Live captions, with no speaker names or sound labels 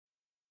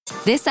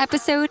This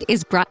episode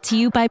is brought to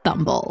you by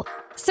Bumble.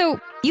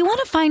 So, you want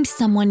to find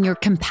someone you're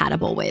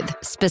compatible with,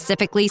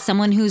 specifically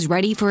someone who's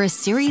ready for a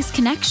serious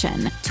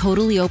connection,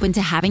 totally open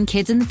to having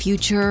kids in the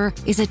future,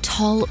 is a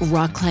tall,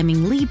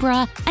 rock-climbing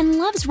Libra, and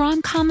loves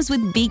rom-coms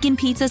with vegan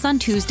pizzas on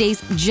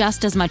Tuesdays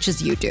just as much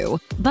as you do.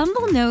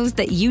 Bumble knows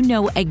that you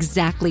know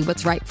exactly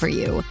what's right for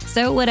you.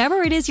 So whatever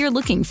it is you're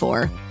looking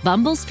for,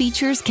 Bumble's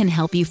features can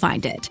help you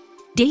find it.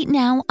 Date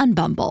now on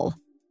Bumble.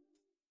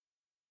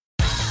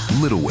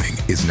 Little Wing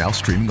is now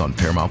streaming on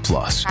Paramount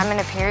Plus. I'm in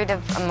a period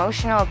of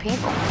emotional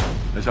upheaval.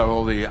 Is that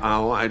all the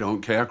I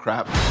don't care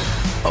crap?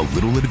 A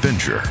little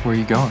adventure. Where are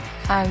you going?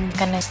 I'm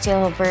gonna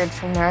steal a bird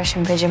from the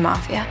Russian pigeon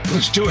mafia.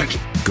 Let's do it.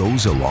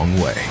 Goes a long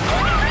way.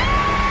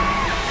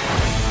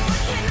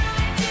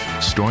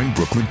 Starring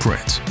Brooklyn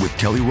Prince with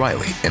Kelly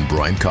Riley and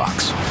Brian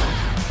Cox.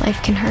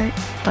 Life can hurt,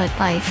 but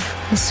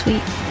life is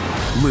sweet.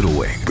 Little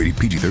Wing, rated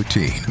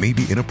PG-13, may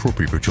be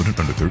inappropriate for children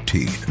under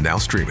 13. Now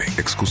streaming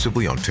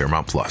exclusively on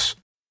Paramount Plus.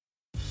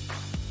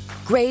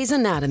 Grey's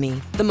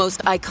Anatomy, the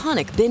most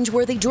iconic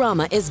binge-worthy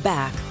drama, is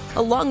back,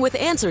 along with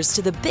answers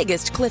to the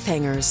biggest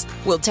cliffhangers.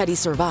 Will Teddy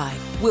survive?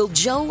 Will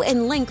Joe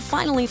and Link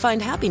finally find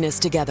happiness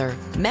together?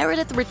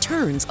 Meredith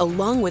returns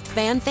along with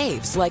fan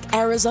faves like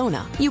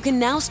Arizona. You can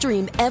now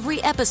stream every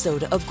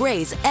episode of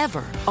Grey's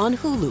ever on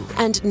Hulu,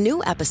 and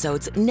new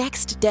episodes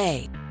next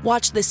day.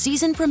 Watch the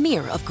season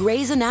premiere of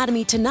Grey's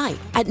Anatomy tonight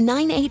at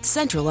 9/8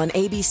 Central on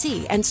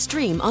ABC and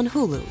stream on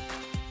Hulu.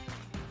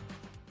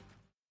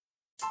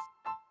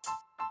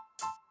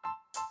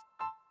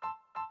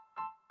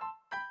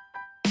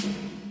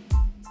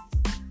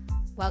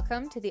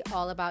 Welcome to the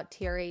All About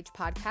TRH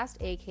podcast,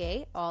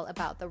 aka All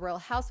About the Real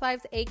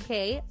Housewives,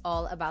 aka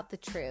All About the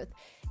Truth.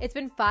 It's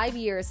been 5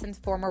 years since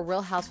former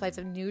Real Housewives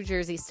of New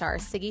Jersey star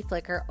Siggy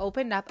Flicker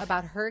opened up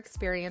about her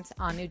experience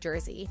on New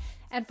Jersey.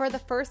 And for the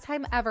first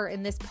time ever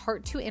in this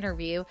part 2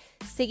 interview,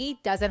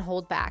 Siggy doesn't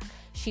hold back.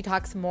 She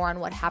talks more on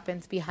what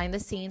happens behind the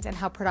scenes and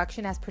how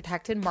production has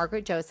protected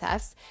Margaret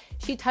Josephs.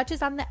 She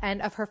touches on the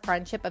end of her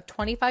friendship of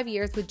 25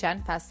 years with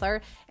Jen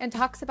Fessler and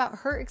talks about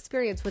her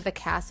experience with the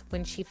cast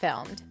when she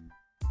filmed.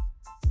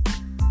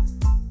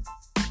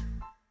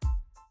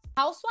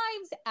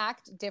 Housewives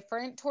act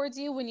different towards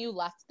you when you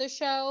left the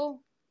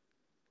show?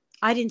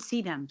 I didn't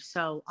see them,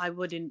 so I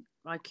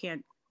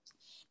can't.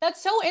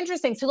 That's so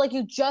interesting. So like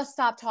you just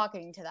stopped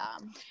talking to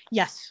them?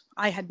 Yes,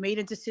 I had made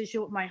a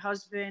decision with my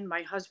husband.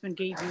 My husband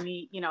gave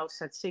me,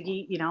 said,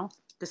 Siggy,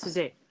 this is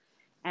it.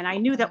 And I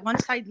knew that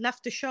once I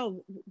left the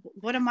show,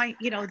 what am I,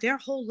 their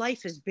whole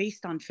life is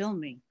based on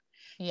filming.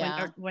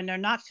 Yeah. When they're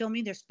not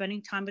filming, they're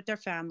spending time with their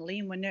family.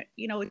 And when they're,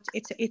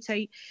 it's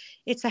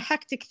a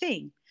hectic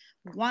thing.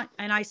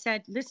 And I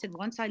said, listen,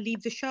 once I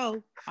leave the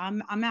show,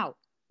 I'm out.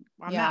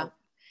 I'm out.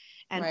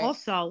 And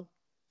also,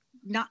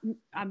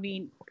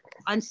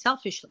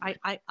 unselfish.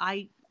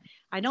 I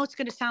know it's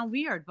going to sound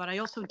weird, but I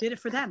also did it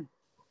for them.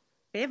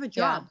 They have a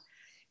job.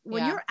 Yeah.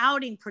 When you're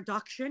outing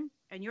production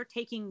and you're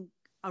taking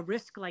a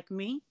risk like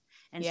me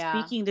and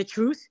speaking the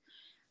truth,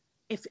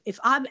 if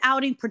I'm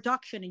outing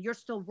production and you're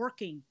still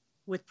working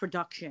with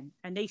production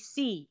and they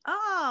see,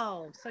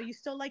 oh, so you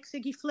still like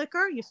Siggy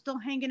Flicker? You're still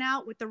hanging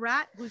out with the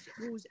rat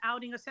who's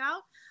outing us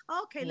out?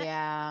 Okay.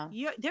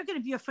 They're going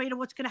to be afraid of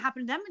what's going to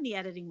happen to them in the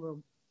editing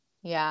room.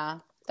 Yeah,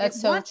 that's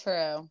so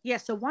true. Yeah,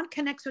 so one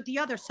connects with the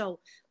other. So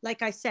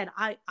like I said,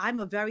 I'm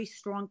a very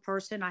strong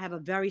person. I have a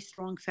very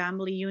strong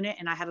family unit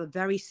and I have a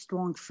very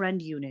strong friend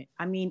unit.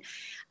 I mean,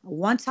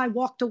 once I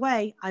walked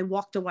away, I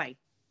walked away.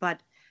 But,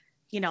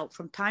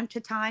 from time to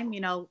time,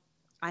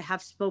 I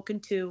have spoken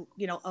to,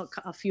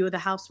 a few of the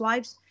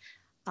housewives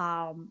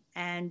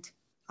and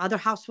other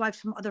housewives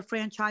from other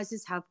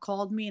franchises have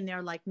called me and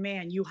they're like,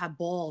 man, you have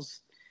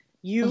balls.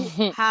 You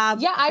have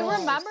balls. I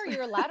remember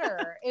your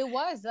letter. It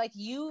was like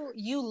you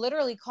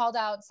literally called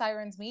out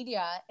Sirens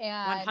Media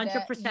and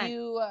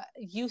 100%.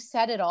 You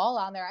said it all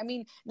on there. I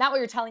mean, not what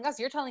you're telling us.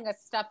 You're telling us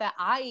stuff that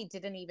I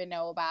didn't even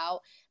know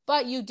about.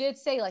 But you did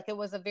say like it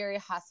was a very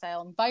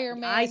hostile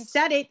environment. I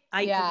said it.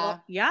 I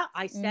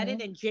said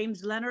it. And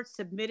James Leonard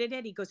submitted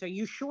it. He goes, are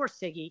you sure,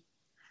 Siggy?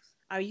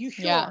 Are you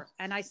sure? Yeah.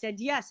 And I said,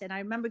 yes. And I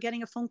remember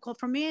getting a phone call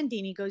from Andy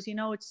and he goes,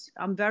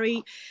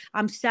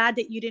 I'm sad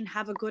that you didn't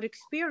have a good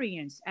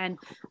experience. And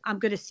I'm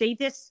going to say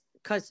this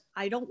because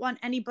I don't want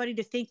anybody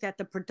to think that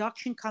the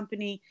production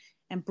company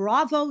and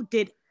Bravo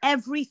did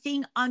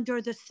everything under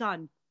the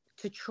sun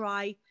to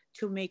try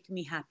to make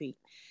me happy.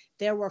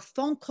 There were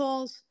phone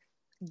calls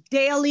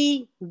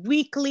daily,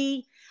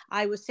 weekly.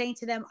 I was saying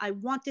to them, I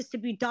want this to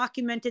be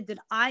documented that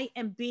I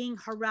am being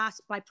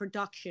harassed by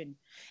production.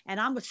 And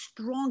I'm a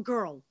strong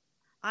girl.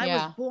 I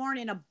was born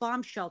in a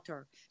bomb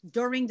shelter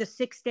during the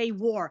 6-Day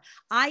War.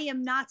 I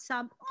am not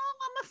I'm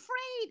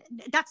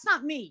afraid. That's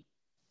not me.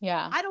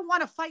 Yeah. I don't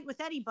want to fight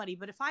with anybody,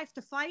 but if I have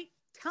to fight,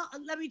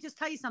 let me just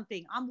tell you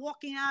something. I'm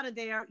walking out of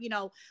there,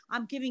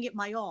 I'm giving it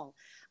my all.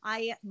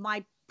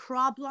 My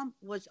problem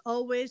was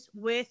always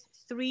with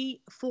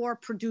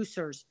 3-4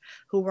 producers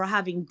who were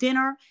having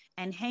dinner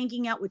and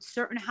hanging out with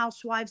certain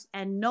housewives,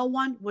 and no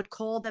one would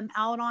call them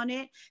out on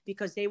it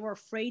because they were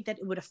afraid that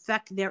it would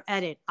affect their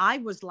edit. I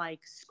was like,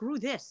 screw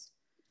this.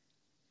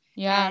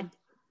 Yeah.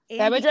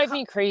 That would drive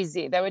me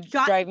crazy. That would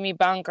drive me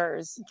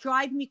bonkers.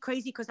 Drive me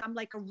crazy because I'm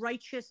like a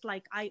righteous,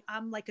 like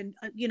I'm like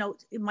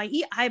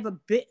I have a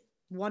bit,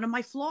 one of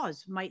my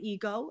flaws, my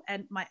ego,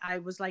 and I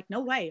was like,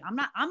 no way, I'm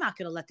not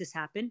going to let this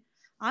happen.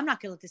 I'm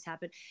not going to let this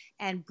happen.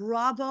 And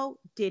Bravo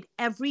did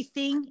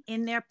everything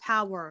in their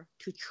power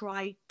to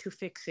try to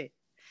fix it.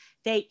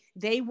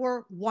 They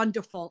were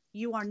wonderful.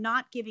 You are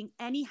not giving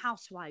any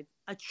housewife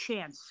a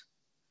chance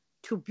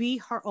to be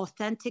her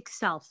authentic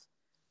self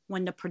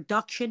when the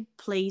production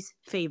plays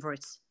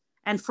favorites.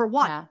 And for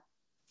what? Yeah.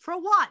 For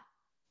what?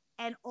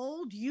 An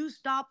old,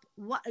 used up,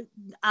 what?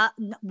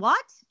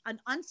 An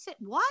unset,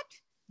 what?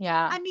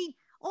 Yeah. I mean,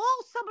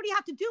 all somebody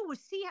had to do was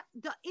see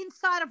the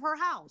inside of her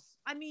house.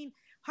 I mean,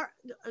 her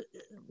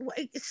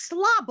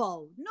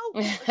slobbo. No,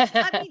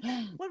 I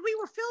mean, when we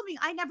were filming,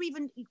 I never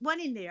even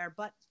went in there,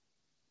 but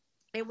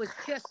it was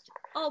just,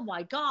 oh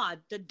my God,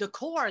 the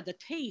decor, the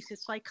taste.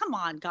 It's like, come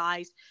on,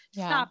 guys,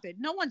 stop it.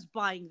 No one's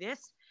buying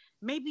this.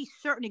 Maybe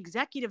certain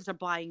executives are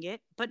buying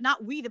it, but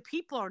not we, the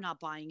people, are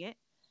not buying it.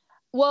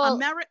 Well,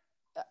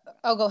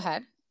 go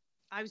ahead.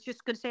 I was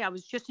just going to say, I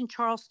was just in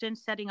Charleston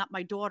setting up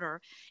my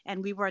daughter,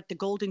 and we were at the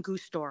Golden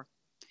Goose store.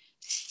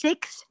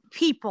 6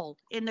 people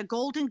in the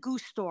Golden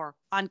Goose store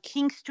on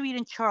King Street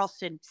in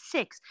Charleston.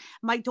 6.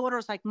 My daughter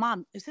was like,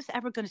 Mom, is this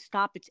ever going to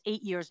stop? It's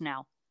 8 years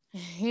now.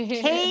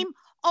 Came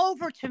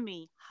over to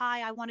me.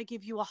 Hi, I want to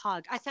give you a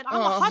hug. I said,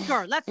 I'm a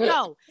hugger. Let's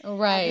go.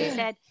 Right. And he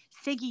said,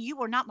 Siggy,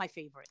 you are not my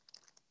favorite.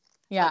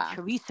 Yeah. Like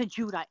Teresa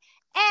Giudice.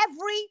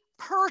 Every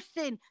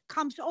person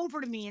comes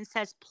over to me and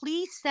says,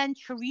 please send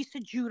Teresa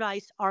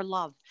Giudice our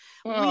love.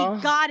 We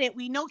got it.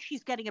 We know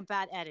she's getting a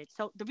bad edit.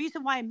 So the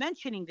reason why I'm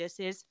mentioning this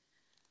is,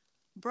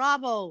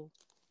 Bravo,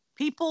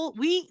 people,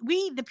 we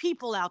the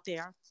people out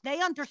there,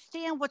 they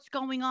understand what's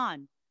going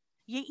on.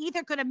 You're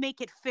either going to make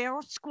it fair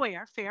and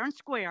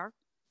square,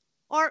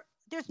 or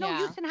there's no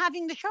use in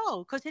having the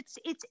show because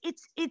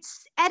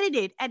it's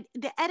edited, and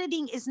the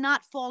editing is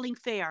not falling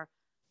fair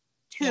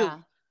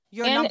to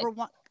your number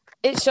one.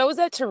 It shows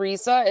that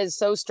Teresa is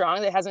so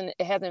strong that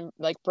it hasn't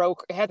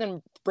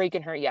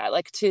broken her yet.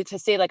 Like to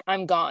say like,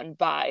 I'm gone,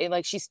 bye.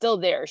 Like she's still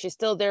there. She's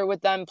still there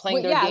with them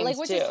playing their games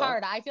which is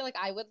hard. I feel like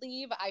I would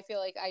leave. I feel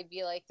like I'd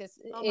be like this.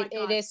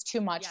 It is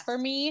too much for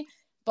me.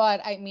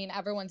 But I mean,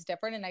 everyone's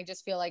different, and I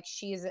just feel like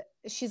she's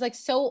like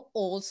so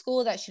old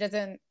school that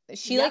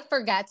she like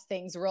forgets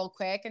things real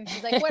quick, and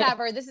she's like,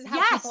 whatever, this is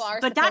how people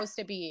are supposed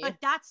to be. But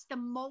that's the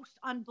most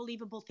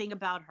unbelievable thing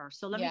about her.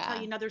 So let me tell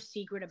you another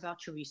secret about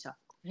Teresa.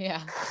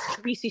 Yeah.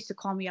 Teresa used to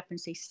call me up and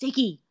say,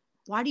 Siggy,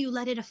 why do you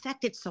let it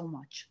affect it so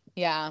much?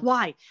 Yeah.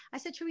 Why? I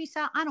said,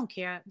 Teresa, I don't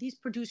care. These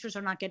producers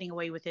are not getting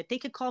away with it. They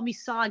could call me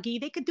soggy.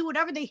 They could do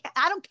whatever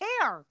I don't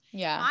care.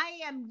 Yeah.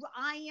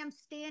 I am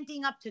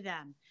standing up to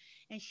them.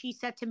 And she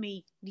said to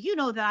me, do you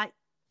know that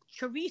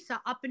Teresa,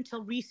 up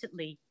until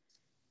recently,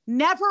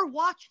 never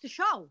watched the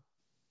show?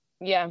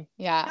 Yeah.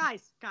 Yeah.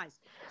 Guys,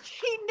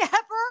 she never,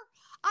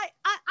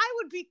 I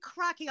would be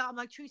cracking up. I'm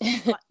like,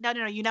 Teresa,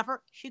 no, you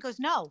never. She goes,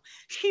 no.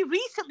 She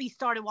recently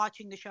started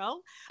watching the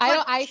show.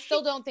 I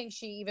still don't think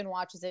she even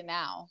watches it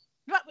now.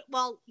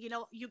 Well,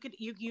 you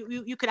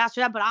could ask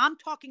her that, but I'm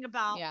talking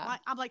about,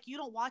 I'm like, you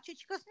don't watch it?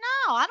 She goes,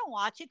 no, I don't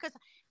watch it because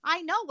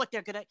I know what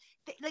they're going to,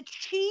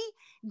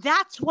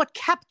 that's what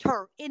kept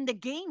her in the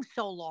game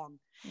so long.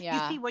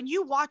 Yeah. You see, when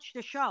you watch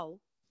the show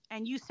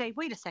and you say,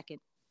 wait a second,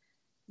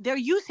 they're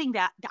using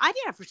that. I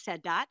never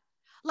said that.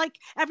 Like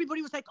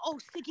everybody was like, oh,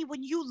 Siggy,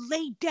 when you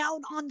laid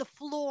down on the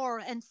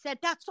floor and said,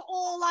 that's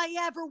all I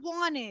ever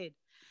wanted.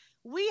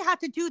 We had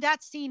to do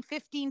that scene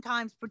 15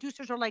 times.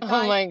 Producers are like,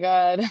 oh my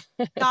God.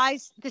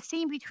 Guys, the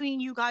scene between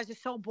you guys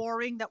is so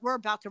boring that we're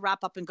about to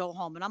wrap up and go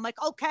home. And I'm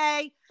like,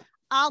 okay,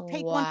 I'll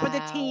take one for the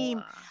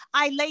team.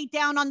 I laid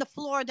down on the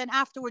floor. Then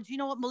afterwards, you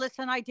know what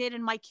Melissa and I did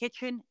in my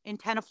kitchen in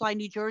Tenafly,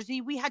 New Jersey?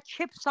 We had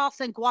chip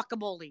sauce and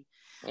guacamole.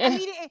 I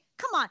mean,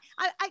 come on.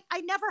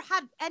 I never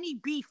had any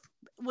beef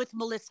with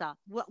Melissa.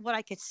 What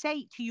I could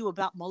say to you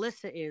about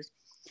Melissa is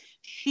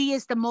she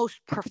is the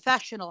most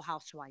professional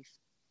housewife.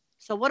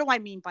 So what do I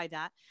mean by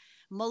that?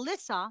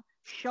 Melissa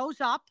shows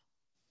up,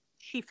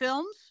 she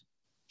films,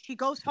 she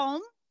goes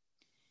home,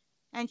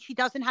 and she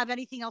doesn't have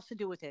anything else to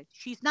do with it.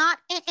 She's not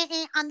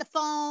on the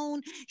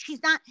phone.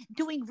 She's not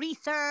doing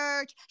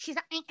research. She's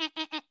not,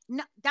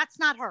 No, that's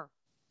not her.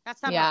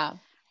 That's not her.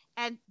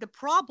 And the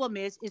problem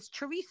is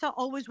Teresa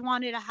always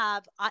wanted to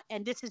have,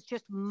 and this is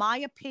just my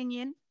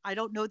opinion. I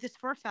don't know this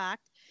for a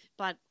fact,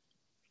 but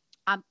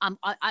I'm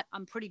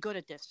pretty good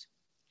at this.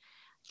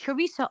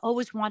 Teresa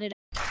always wanted.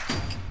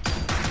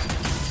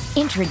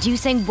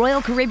 Introducing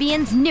Royal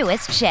Caribbean's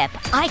newest ship,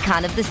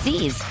 Icon of the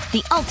Seas,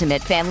 the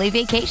ultimate family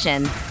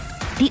vacation.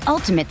 The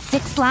ultimate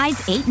 6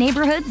 slides, 8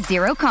 neighborhoods,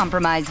 0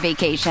 compromise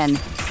vacation.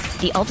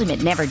 The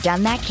ultimate never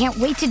done that can't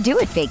wait to do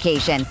it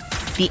vacation.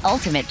 The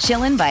ultimate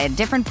chillin' by a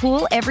different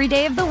pool every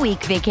day of the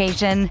week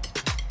vacation.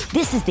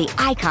 This is the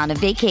icon of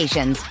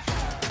vacations.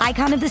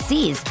 Icon of the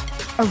Seas.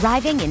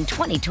 Arriving in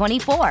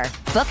 2024.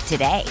 Book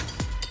today.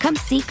 Come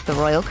seek the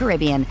Royal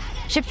Caribbean.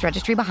 Ships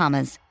Registry,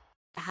 Bahamas.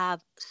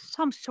 Have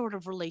some sort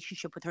of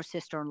relationship with her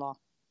sister-in-law.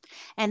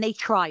 And they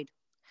tried.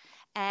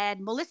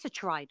 And Melissa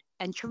tried.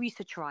 And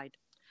Teresa tried.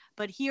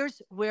 But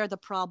here's where the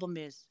problem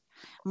is.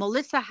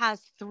 Melissa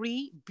has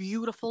 3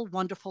 beautiful,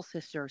 wonderful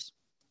sisters.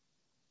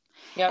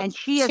 Yep. And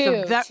she is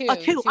two.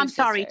 I'm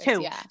sorry, sisters,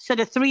 2. yeah. So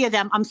the 3 of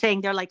them, I'm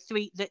saying they're like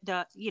 3,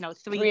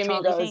 three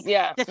amigos,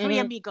 yeah. The 3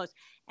 amigos.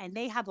 And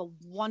they have a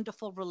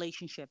wonderful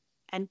relationship.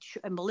 And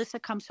Melissa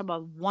comes from a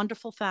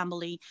wonderful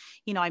family.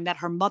 I met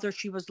her mother.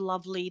 She was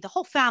lovely. The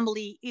whole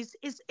family is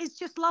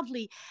just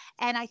lovely.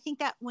 And I think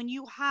that when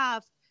you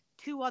have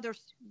 2 other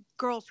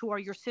girls who are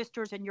your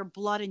sisters and your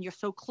blood and you're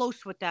so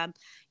close with them,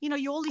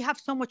 you only have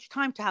so much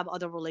time to have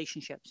other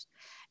relationships.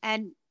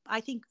 And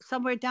I think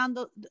somewhere down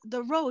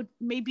the road,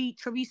 maybe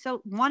Teresa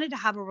wanted to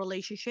have a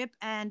relationship,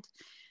 and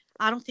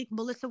I don't think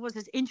Melissa was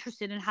as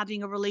interested in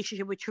having a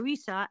relationship with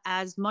Teresa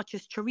as much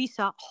as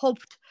Teresa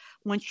hoped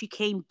when she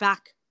came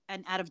back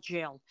and out of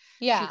jail.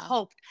 Yeah. She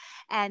hoped.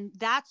 And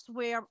that's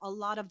where a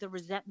lot of the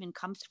resentment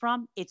comes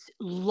from. It's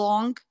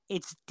long,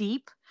 it's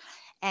deep.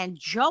 And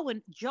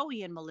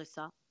Joey and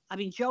Melissa,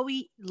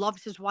 Joey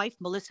loves his wife.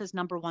 Melissa's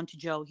number 1 to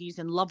Joe. He's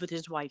in love with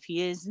his wife.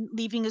 He isn't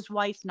leaving his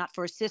wife, not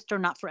for his sister,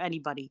 not for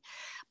anybody.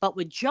 But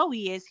with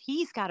Joey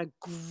he's got a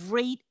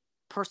great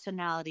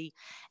personality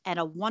and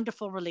a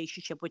wonderful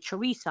relationship with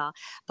Teresa.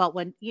 But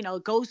when,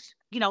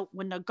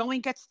 when the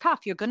going gets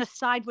tough, you're going to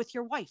side with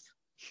your wife.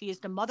 She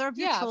is the mother of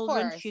your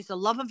children. Of She's the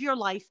love of your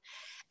life.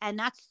 And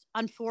that's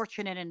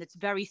unfortunate. And it's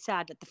very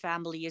sad that the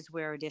family is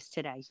where it is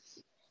today.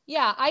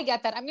 Yeah, I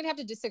get that. I'm going to have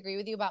to disagree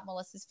with you about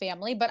Melissa's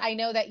family, but I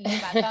know that you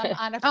met them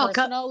on a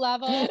personal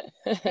level.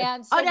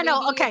 And so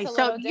no. Okay.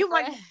 So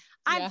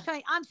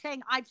I'm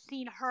saying I've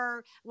seen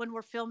her when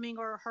we're filming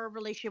or her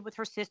relationship with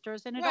her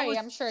sisters. And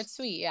I'm sure it's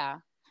sweet. Yeah.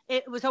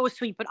 It was always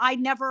sweet, but I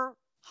never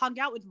hung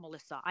out with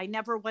Melissa. I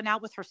never went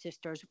out with her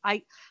sisters.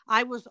 I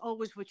was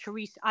always with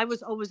Teresa. I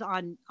was always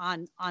on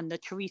the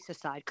Teresa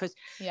side, because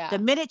the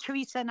minute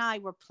Teresa and I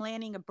were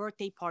planning a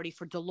birthday party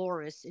for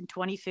Dolores in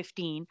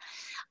 2015,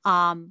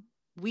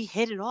 we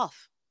hit it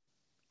off.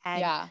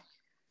 And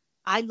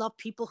I love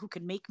people who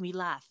can make me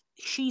laugh.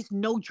 She's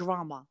no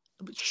drama.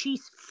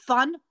 She's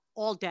fun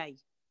all day.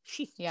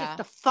 She's just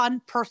a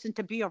fun person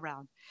to be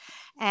around.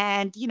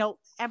 And,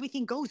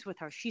 everything goes with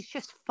her. She's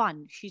just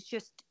fun.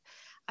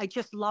 I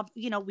just love,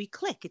 we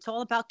click. It's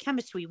all about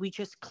chemistry. We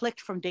just clicked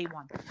from day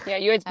one. Yeah,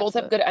 you guys both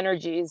have good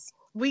energies.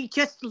 We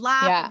just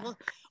laugh. Yeah.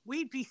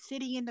 We'd be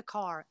sitting in the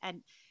car,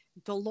 and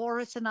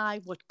Dolores and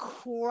I would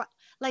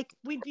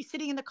we'd be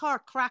sitting in the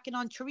car cracking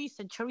on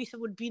Teresa, and Teresa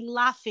would be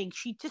laughing.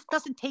 She just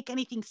doesn't take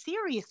anything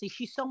seriously.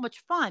 She's so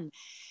much fun.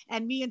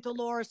 And me and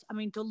Dolores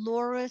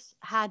Dolores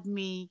had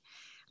me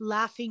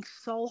laughing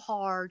so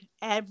hard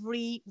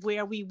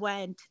everywhere we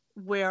went,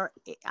 where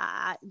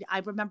I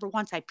remember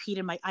once I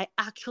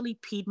actually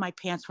peed my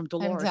pants from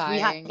Dolores. I'm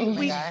dying. Oh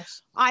my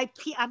gosh. I'm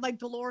like,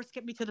 Dolores,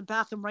 get me to the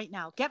bathroom right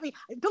now.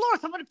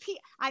 Dolores, I want to pee.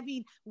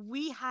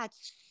 We had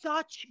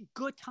such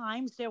good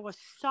times. There was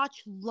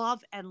such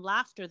love and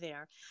laughter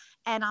there.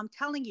 And I'm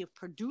telling you, if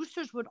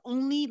producers would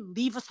only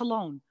leave us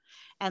alone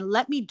and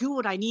let me do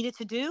what I needed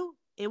to do,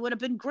 it would have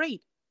been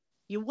great.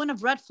 You wouldn't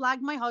have red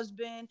flagged my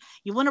husband.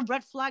 You wouldn't have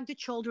red flagged the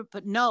children.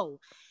 But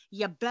no,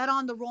 you bet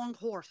on the wrong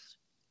horse.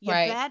 You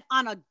bet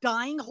on a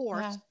dying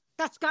horse. Yeah.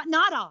 That's got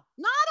nada.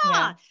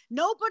 Yeah.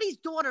 Nobody's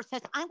daughter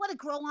says, I want to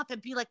grow up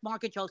and be like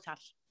Margaret Joseph.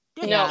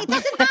 It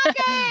doesn't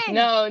happen.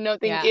 No,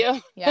 thank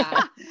you.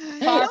 Yeah.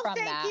 Far from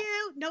thank that.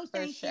 you. No,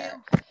 thank you.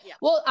 Yeah.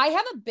 Well, I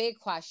have a big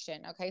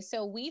question. Okay.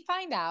 So we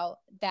find out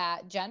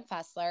that Jen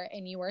Fessler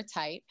and you were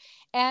tight.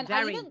 And so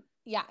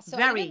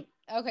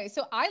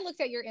I looked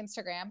at your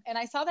Instagram and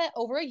I saw that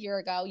over a year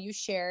ago, you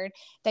shared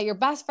that your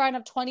best friend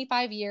of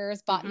 25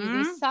 years bought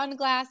you these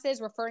sunglasses,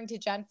 referring to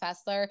Jen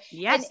Fessler.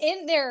 Yes. And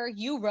in there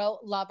you wrote,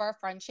 love our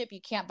friendship. You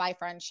can't buy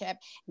friendship.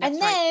 That's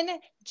then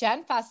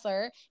Jen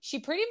Fessler, she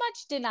pretty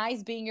much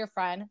denies being your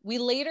friend. We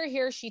later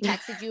hear she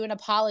texted you and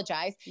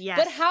apologized. Yes.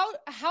 But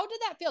how did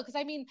that feel?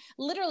 Because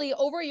literally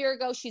over a year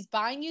ago, she's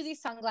buying you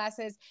these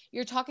sunglasses.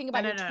 You're talking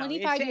about your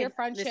 25-year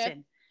friendship.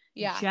 Listen,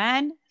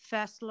 Jen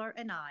Fessler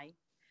and I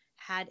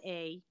had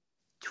a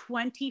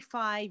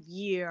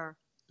 25-year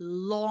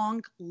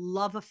long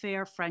love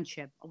affair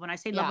friendship. When I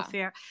say love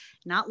affair,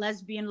 not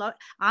lesbian love,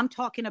 I'm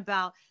talking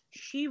about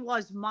she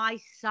was my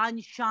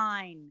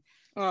sunshine.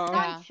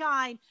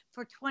 Sunshine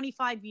for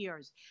 25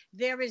 years.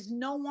 There is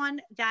no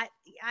one that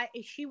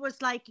she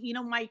was like,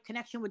 my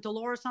connection with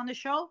Dolores on the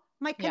show,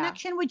 my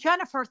connection with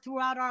Jennifer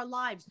throughout our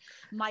lives.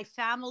 My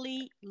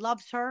family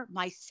loves her.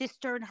 My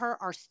sister and her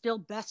are still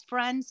best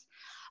friends.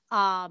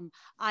 I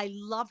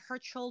love her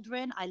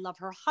children. I love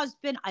her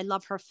husband. I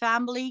love her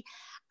family.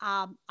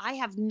 I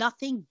have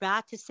nothing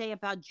bad to say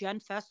about Jen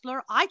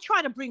Fessler. I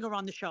try to bring her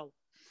on the show.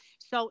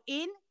 So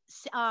in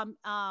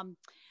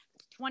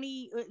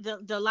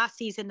the last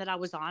season that I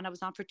was on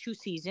for 2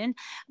 seasons,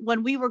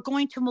 when we were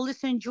going to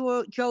Melissa and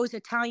Joe's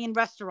Italian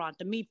restaurant,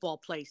 the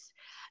meatball place.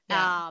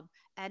 Yeah.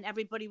 And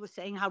everybody was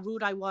saying how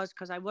rude I was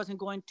because I wasn't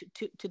going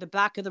to the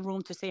back of the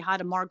room to say hi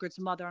to Margaret's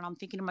mother. And I'm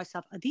thinking to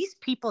myself, are these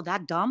people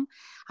that dumb?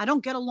 I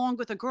don't get along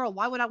with a girl.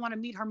 Why would I want to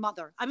meet her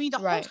mother? I mean, the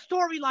whole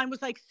storyline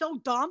was like so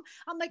dumb.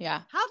 I'm like, how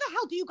the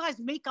hell do you guys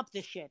make up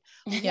this shit?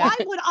 Why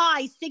would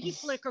I, Siggy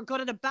Flicker, go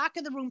to the back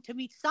of the room to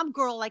meet some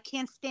girl I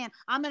can't stand?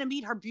 I'm going to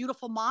meet her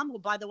beautiful mom. Well,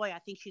 by the way, I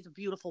think she's a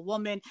beautiful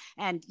woman.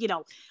 And, you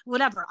know,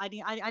 whatever. I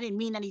didn't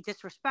mean any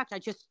disrespect.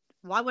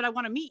 Why would I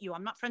want to meet you?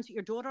 I'm not friends with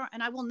your daughter,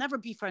 and I will never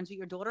be friends with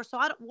your daughter. So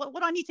what do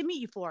I need to meet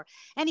you for?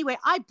 Anyway,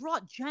 I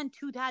brought Jen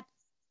to that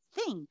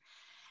thing.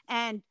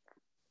 And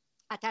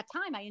at that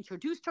time, I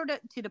introduced her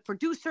to the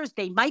producers.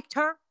 They mic'd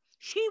her.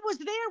 She was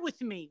there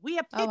with me. We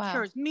have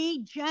pictures,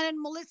 me, Jen,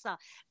 and Melissa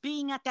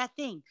being at that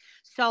thing.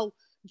 So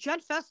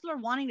Jen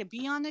Fessler wanting to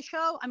be on the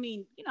show. I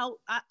mean, you know,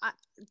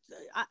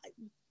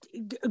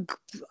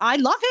 I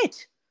love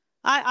it.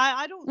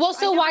 I don't. Well,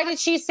 so why did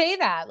she say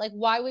that? Like,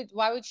 why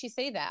would she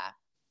say that?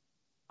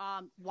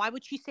 Why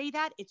would she say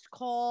that? It's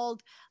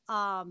called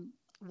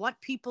what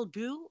people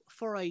do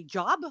for a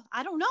job.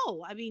 I don't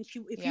know. I mean,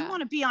 if you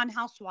want to be on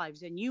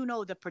Housewives and you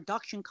know the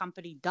production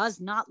company does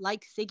not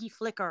like Siggy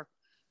Flicker.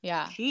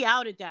 Yeah. She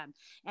outed them.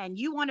 And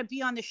you want to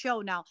be on the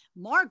show. Now,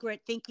 Margaret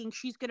thinking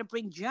she's going to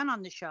bring Jen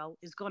on the show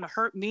is going to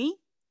hurt me.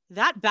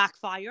 That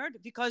backfired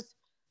because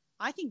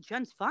I think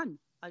Jen's fun.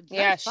 She's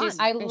hilarious.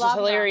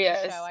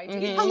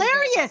 She's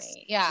hilarious.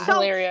 Yeah. So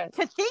hilarious.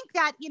 To think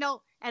that, you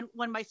know, and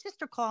when my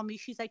sister called me,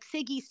 she's like,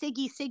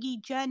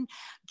 Siggy, Jen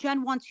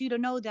wants you to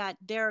know that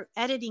they're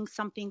editing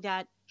something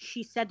that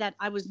she said that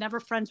I was never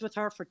friends with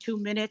her for 2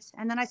 minutes.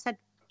 And then I said,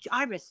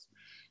 Iris,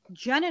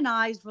 Jen and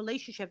I's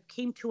relationship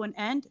came to an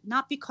end,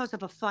 not because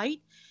of a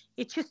fight.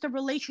 It's just a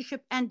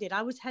relationship ended.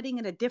 I was heading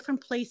in a different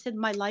place in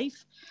my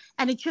life,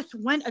 and it just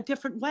went a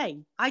different way.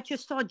 I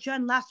just saw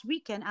Jen last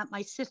weekend at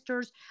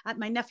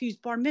my nephew's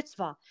bar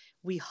mitzvah.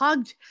 We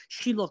hugged.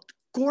 She looked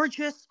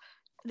gorgeous.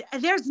 I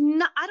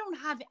don't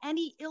have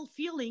any ill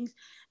feelings.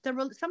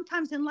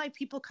 Sometimes in life,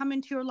 people come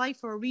into your life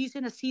for a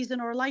reason, a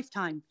season, or a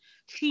lifetime.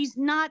 She's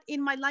not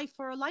in my life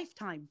for a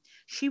lifetime.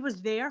 She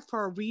was there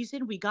for a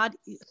reason. We got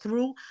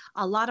through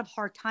a lot of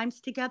hard times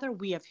together.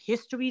 We have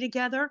history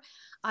together.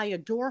 I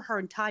adore her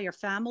entire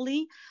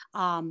family.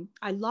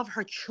 I love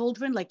her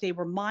children like they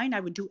were mine. I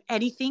would do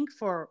anything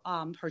for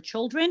her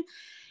children.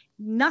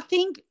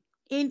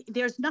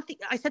 There's nothing.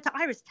 I said to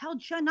Iris, tell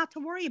Jen not to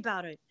worry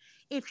about it.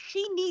 If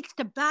she needs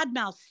to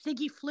badmouth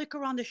Siggy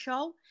Flicker on the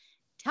show,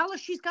 tell her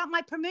she's got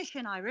my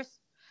permission, Iris.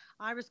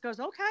 Iris goes,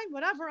 okay,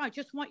 whatever. I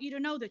just want you to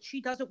know that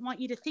she doesn't want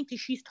you to think that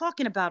she's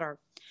talking about her.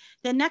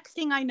 The next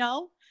thing I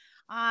know,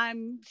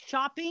 I'm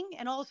shopping,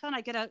 and all of a sudden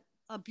I get a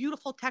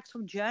beautiful text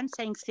from Jen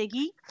saying,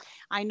 Siggy,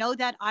 I know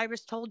that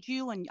Iris told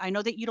you, and I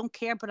know that you don't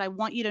care, but I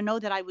want you to know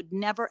that I would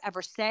never,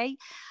 ever say.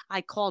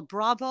 I called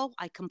Bravo.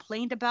 I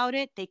complained about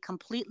it. They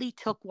completely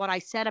took what I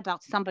said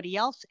about somebody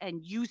else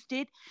and used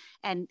it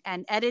and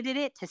edited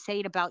it to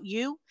say it about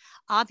you.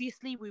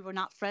 Obviously, we were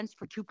not friends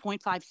for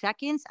 2.5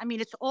 seconds. I mean,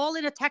 it's all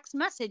in a text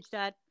message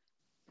that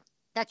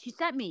she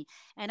sent me.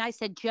 And I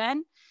said,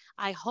 Jen,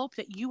 I hope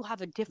that you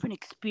have a different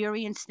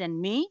experience than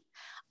me.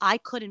 I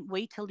couldn't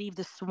wait to leave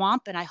the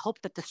swamp, and I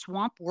hope that the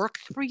swamp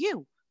works for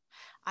you.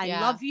 I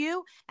love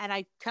you,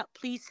 and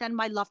please send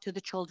my love to the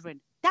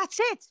children. That's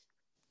it.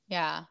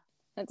 Yeah.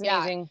 That's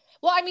amazing.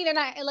 Well, I mean, and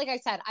like I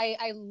said,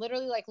 I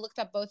literally looked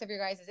up both of your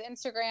guys'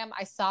 Instagram.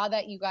 I saw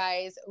that you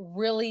guys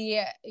really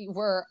it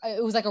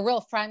was like a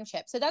real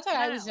friendship. So that's why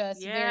I was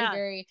just very,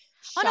 very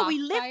shocked. Oh no, we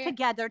lived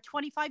together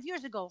 25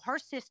 years ago. Her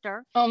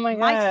sister, oh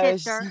my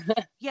sister.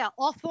 Yeah,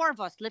 all four of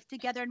us lived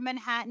together in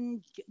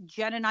Manhattan.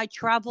 Jen and I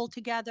traveled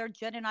together.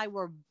 Jen and I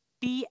were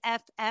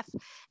BFF.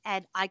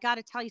 And I got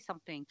to tell you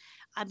something.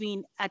 I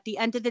mean, at the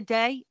end of the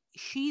day,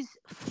 she's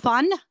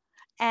fun.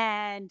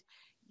 And,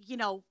 you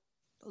know,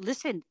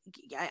 listen,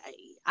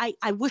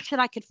 I wish that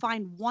I could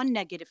find one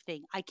negative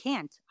thing. I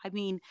can't. I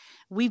mean,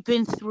 we've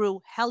been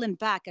through hell and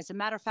back. As a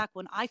matter of fact,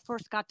 when I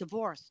first got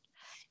divorced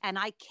and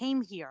I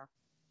came here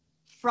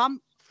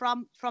from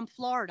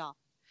Florida,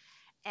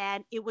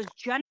 and it was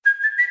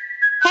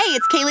Hey,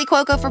 it's Kaylee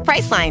Cuoco for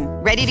Priceline.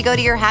 Ready to go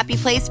to your happy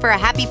place for a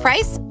happy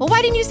price? Well,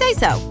 why didn't you say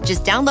so?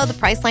 Just download the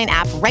Priceline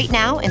app right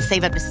now and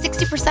save up to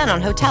 60%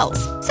 on hotels.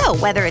 So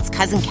whether it's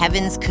Cousin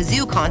Kevin's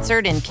Kazoo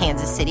Concert in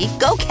Kansas City,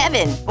 go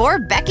Kevin, or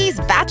Becky's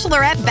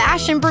Bachelorette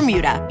Bash in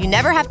Bermuda, you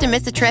never have to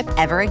miss a trip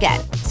ever again.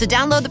 So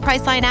download the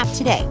Priceline app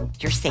today.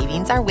 Your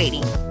savings are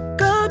waiting.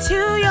 Go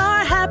to your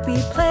happy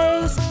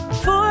place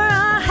for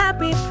a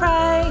happy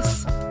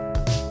price.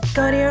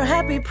 Go to your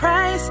happy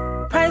price,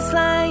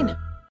 Priceline.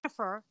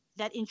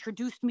 That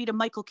introduced me to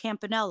Michael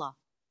Campanella.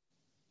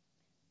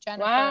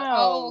 Jennifer. Wow.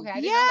 Oh, okay.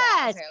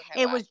 Yes.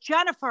 Okay, it was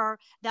Jennifer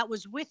that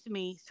was with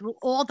me through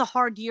all the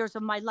hard years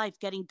of my life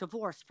getting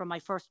divorced from my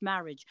first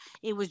marriage.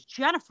 It was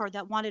Jennifer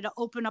that wanted to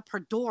open up her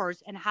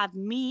doors and have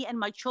me and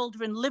my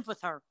children live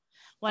with her.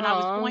 when I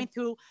was going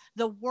through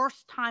the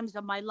worst times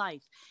of my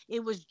life.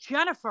 It was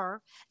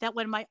Jennifer that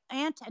when my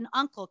aunt and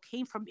uncle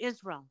came from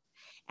Israel,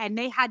 and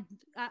they had,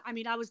 I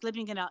mean, I was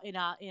living in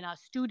a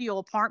studio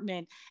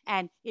apartment,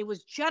 and it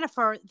was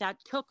Jennifer that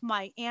took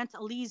my aunt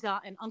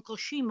Eliza and Uncle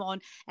Shimon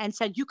and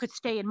said, you could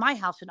stay in my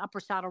house in Upper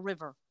Saddle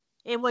River.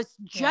 It was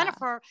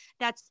Jennifer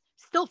that's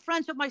still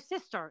friends with my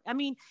sister. I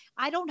mean,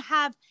 I don't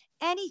have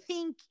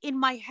anything in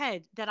my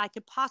head that I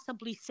could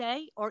possibly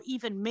say or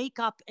even make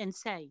up and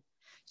say.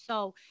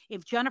 So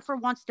if Jennifer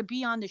wants to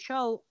be on the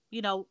show,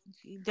 you know,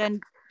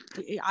 then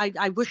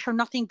I wish her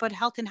nothing but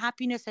health and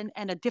happiness and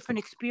a different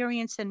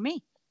experience than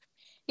me.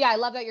 Yeah, I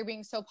love that you're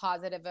being so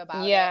positive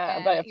about it.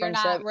 Yeah, about your you're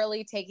friendship. not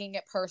really taking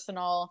it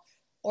personal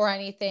or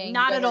anything.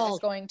 Not you at guys all. are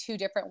just going two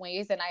different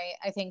ways, and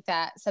I think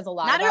that says a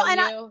lot Not about at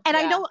all.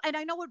 you.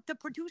 I know what the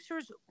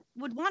producers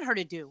would want her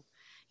to do.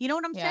 You know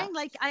what I'm saying?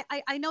 Like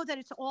I know that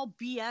it's all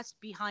BS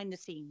behind the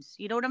scenes.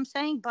 You know what I'm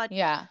saying? But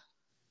yeah.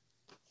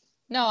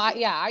 No,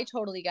 I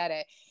totally get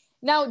it.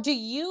 Now, do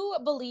you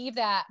believe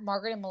that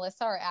Margaret and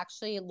Melissa are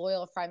actually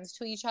loyal friends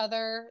to each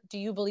other? Do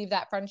you believe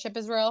that friendship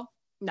is real?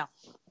 No.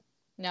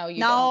 No,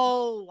 you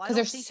don't. Because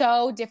they're think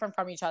so different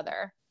from each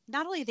other.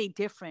 Not only are they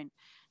different,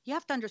 you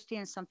have to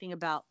understand something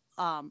about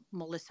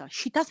Melissa.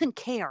 She doesn't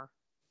care.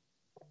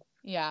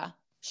 Yeah.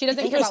 She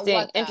doesn't care about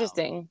what, though?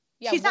 Interesting.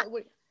 Yeah, she's not.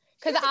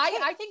 Because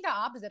I think the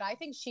opposite. I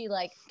think she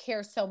like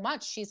cares so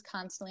much. She's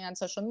constantly on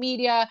social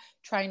media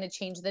trying to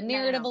change the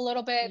narrative a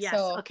little bit. Yes.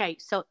 So Okay.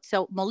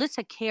 So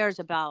Melissa cares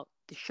about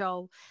the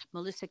show.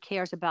 Melissa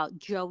cares about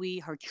Joey,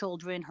 her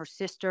children, her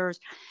sisters.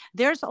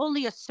 There's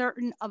only a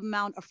certain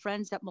amount of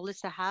friends that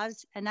Melissa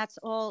has, and that's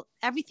all.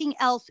 Everything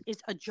else is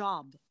a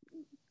job.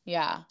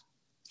 Yeah.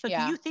 So do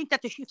you think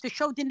that if the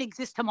show didn't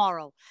exist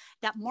tomorrow,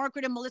 that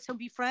Margaret and Melissa would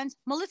be friends?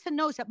 Melissa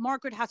knows that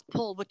Margaret has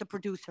pull with the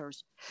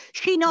producers.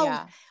 She knows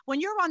when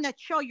you're on that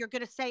show, you're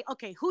going to say,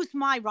 okay, who's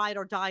my ride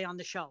or die on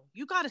the show?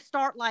 You got to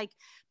start like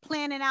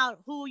planning out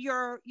who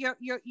you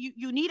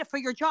need it for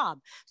your job.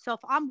 So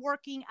if I'm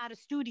working at a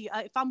studio,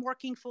 if I'm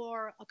working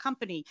for a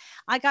company,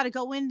 I got to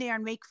go in there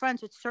and make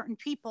friends with certain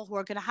people who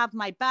are going to have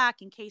my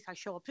back in case I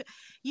show up.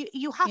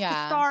 You have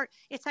to start.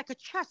 It's like a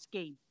chess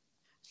game.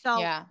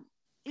 So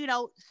you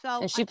know,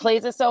 so and she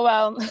plays it so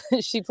well.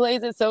 She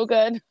plays it so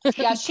good.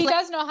 Yeah, she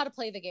does know how to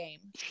play the game.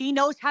 She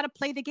knows how to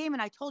play the game,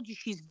 and I told you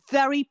she's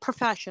very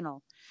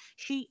professional.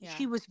 She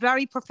was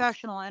very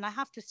professional, and I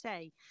have to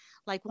say,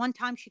 like one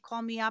time she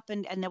called me up,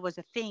 and there was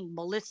a thing,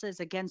 Melissa's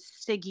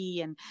against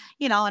Siggy, and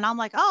you know, and I'm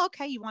like, oh,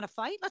 okay, you want to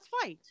fight? Let's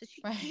fight. So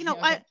she, you know,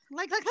 like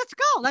let's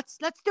go, let's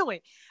do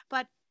it.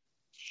 But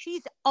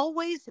she's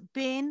always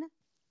been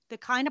the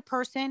kind of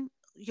person.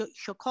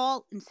 She'll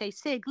call and say,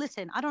 Sig,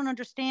 listen, I don't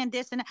understand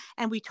this.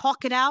 And we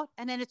talk it out,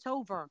 and then it's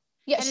over.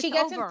 Yeah, and she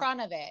gets in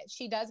front of it.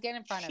 She does get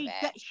in front of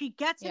it. She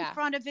gets in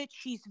front of it.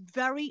 She's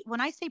very,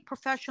 when I say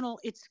professional,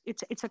 it's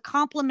a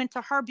compliment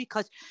to her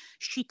because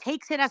she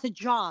takes it as a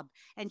job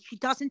and she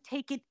doesn't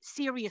take it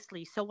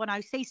seriously. So when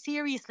I say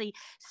seriously,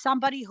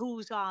 somebody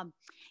who's,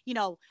 you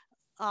know,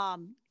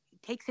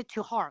 takes it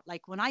to heart.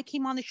 Like when I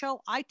came on the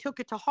show, I took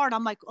it to heart.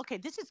 I'm like, okay,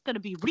 this is going to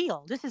be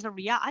real. This is a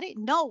real. I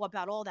didn't know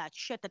about all that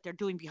shit that they're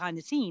doing behind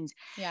the scenes.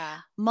 Yeah.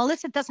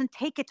 Melissa doesn't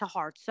take it to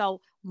heart. So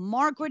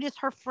Margaret is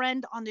her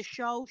friend on the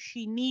show.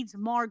 She needs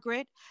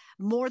Margaret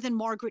more than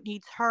Margaret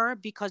needs her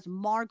because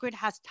Margaret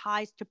has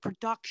ties to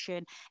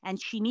production and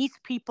she needs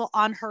people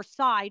on her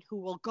side who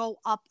will go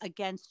up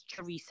against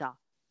Teresa.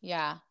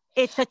 Yeah.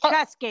 It's a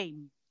chess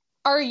game.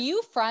 Are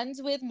you friends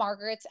with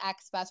Margaret's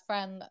ex-best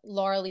friend,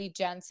 Laura Lee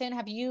Jensen?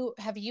 Have you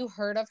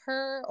heard of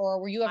her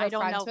or were you ever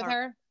friends with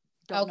her?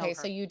 Okay,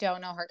 so you don't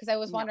know her. Because I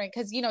was wondering,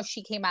 because, you know,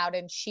 she came out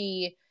and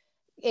she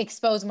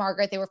exposed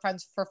Margaret. They were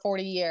friends for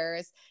 40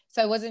 years.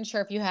 So I wasn't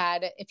sure if you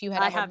had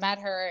ever met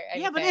her.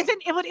 Yeah, but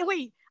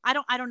wait, I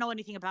don't know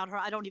anything about her.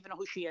 I don't even know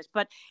who she is.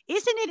 But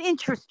isn't it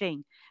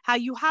interesting how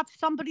you have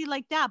somebody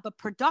like that, but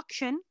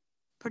production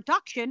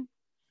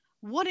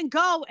wouldn't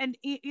go and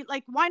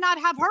like, why not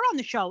have her on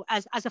the show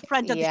as a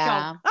friend of the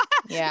show?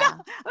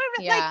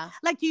 Yeah.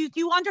 Like, do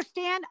you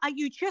understand?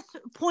 You just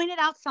pointed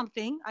out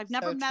something. I've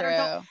never met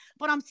her,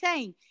 but I'm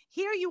saying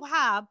here you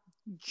have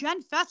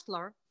Jen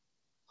Fessler,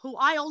 who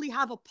I only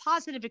have a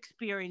positive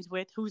experience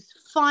with, who's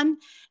fun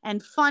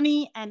and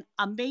funny and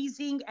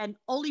amazing and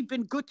only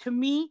been good to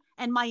me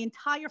and my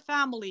entire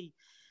family.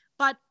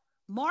 But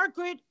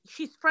Margaret,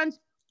 she's friends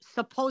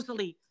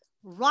supposedly.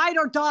 Ride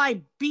or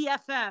die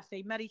BFF.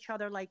 They met each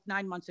other like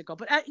 9 months ago,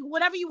 but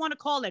whatever you want to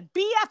call it,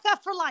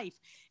 BFF for life.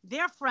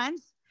 They're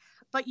friends,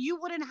 but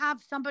you wouldn't have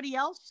somebody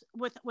else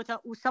with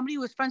somebody who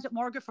was friends with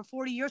Margaret for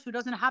 40 years who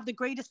doesn't have the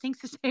greatest things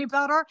to say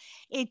about her.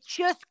 It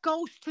just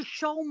goes to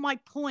show my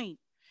point,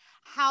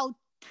 how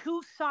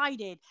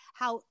two-sided,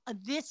 how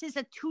this is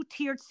a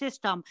two-tiered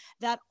system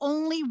that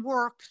only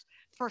works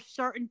for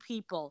certain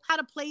people. How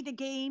to play the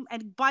game,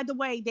 and by the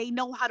way, they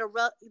know how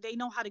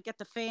to get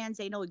the fans.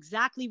 They know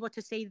exactly what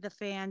to say to the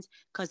fans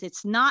because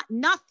it's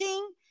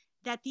nothing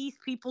that these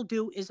people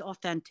do is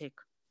authentic.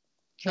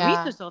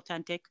 Teresa's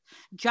authentic,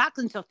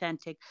 Jacqueline's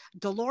authentic,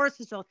 Dolores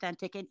is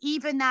authentic, and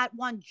even that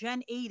one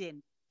Jen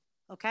Aiden.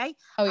 Okay.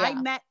 Oh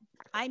yeah.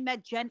 I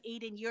met Jen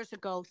Aiden years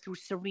ago through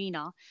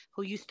Serena,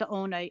 who used to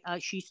own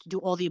she used to do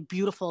all the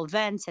beautiful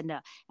events and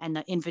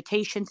the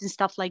invitations and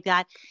stuff like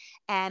that.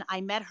 And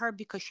I met her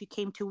because she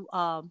came to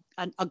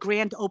a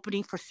grand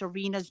opening for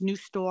Serena's new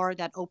store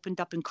that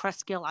opened up in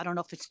Cresskill. I don't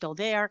know if it's still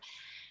there.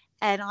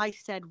 And I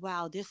said,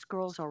 wow, this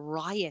girl's a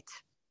riot.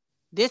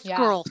 This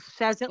girl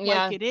says it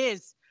like it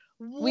is.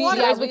 You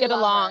guys would get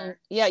along.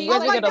 Yeah, you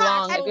guys would get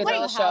along if you were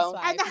on the show.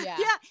 And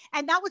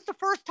and that was the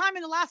first time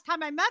and the last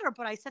time I met her.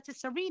 But I said to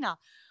Serena,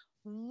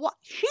 what,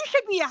 she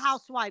should be a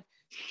housewife.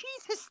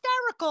 She's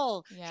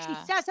hysterical. Yeah. She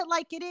says it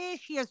like it is.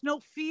 She has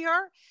no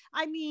fear.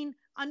 I mean,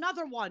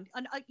 another one,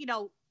 you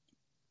know,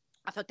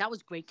 I thought that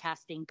was great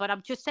casting, but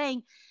I'm just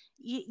saying,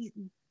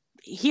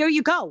 here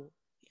you go.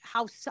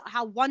 How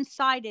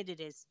one-sided it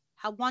is.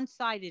 How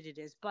one-sided it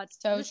is. But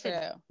so listen,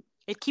 true.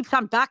 it keeps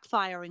on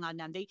backfiring on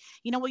them.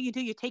 You know what you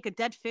do? You take a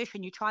dead fish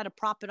and you try to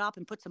prop it up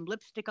and put some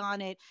lipstick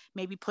on it,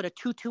 maybe put a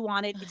tutu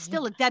on it. It's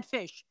still a dead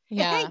fish.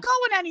 Yeah. It ain't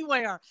going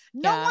anywhere.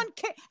 No one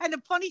can. And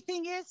the funny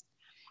thing is,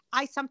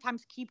 I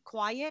sometimes keep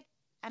quiet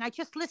and I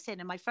just listen.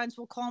 And my friends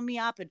will call me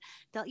up and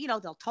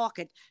they'll talk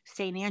at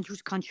St.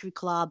 Andrew's Country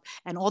Club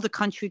and all the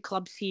country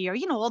clubs here.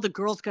 You know, all the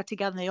girls got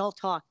together and they all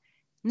talk.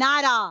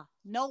 Nada.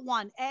 No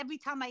one. Every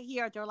time I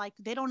hear, they're like,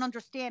 they don't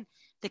understand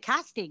the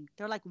casting.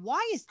 They're like,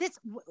 why is this?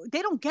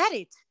 They don't get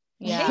it.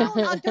 Yeah. They don't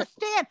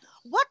understand.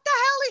 What the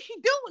hell is she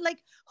doing? Like,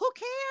 who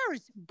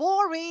cares?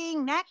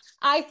 Boring. Next.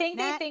 I think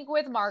they think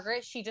with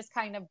Margaret, she just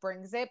kind of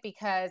brings it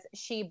because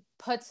she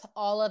puts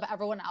all of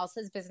everyone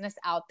else's business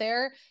out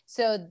there.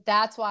 So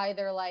that's why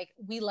they're like,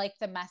 we like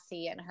the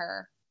messy in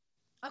her.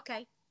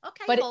 Okay.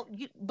 But, well,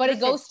 it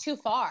goes too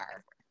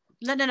far.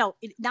 No.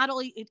 Not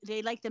only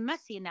they like the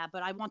messy in that,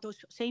 but I want those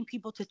same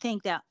people to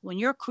think that when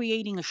you're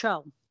creating a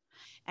show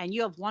and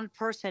you have one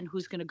person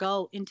who's going to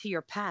go into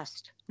your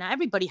past. Now,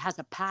 everybody has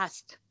a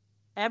past.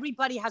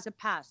 Everybody has a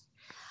past.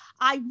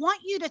 I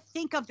want you to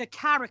think of the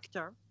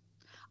character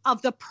of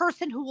the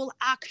person who will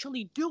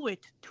actually do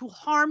it to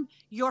harm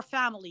your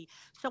family.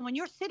 So when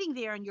you're sitting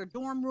there in your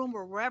dorm room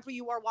or wherever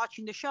you are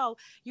watching the show,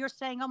 you're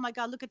saying, oh my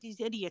God, look at these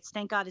idiots.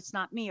 Thank God it's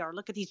not me. Or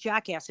look at these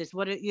jackasses.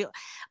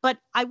 But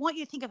I want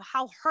you to think of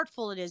how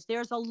hurtful it is.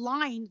 There's a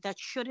line that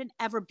shouldn't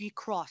ever be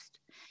crossed.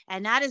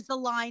 And that is the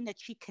line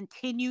that she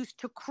continues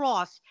to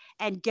cross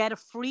and get a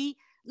free,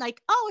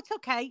 like, oh, it's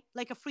okay,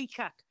 like a free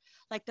check.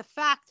 Like the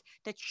fact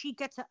that she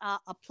gets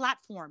a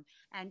platform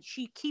and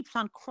she keeps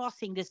on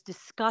crossing this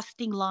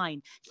disgusting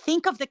line.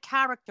 Think of the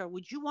character.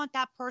 Would you want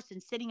that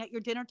person sitting at your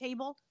dinner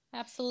table?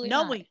 Absolutely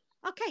Knowing.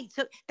 not. Okay,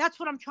 so that's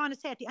what I'm trying to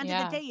say. At the end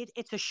of the day,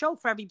 it's a show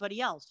for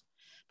everybody else.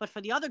 But for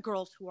the other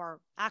girls who are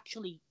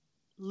actually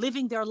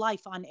living their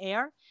life on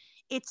air,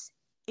 it's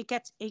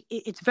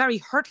very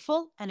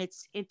hurtful and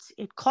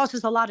it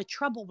causes a lot of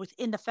trouble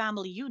within the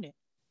family unit.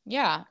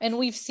 Yeah. And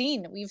we've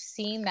seen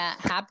that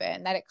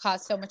happen, that it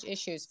caused so much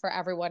issues for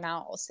everyone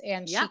else.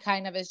 And she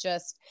kind of is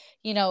just,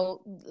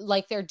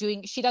 like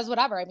she does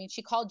whatever. I mean,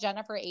 she called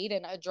Jennifer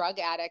Aiden a drug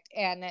addict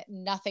and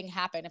nothing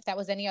happened. If that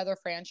was any other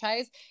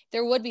franchise,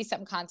 there would be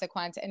some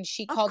consequence. And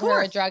she called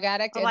her a drug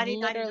addict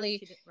and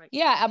literally,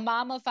 a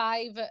mom of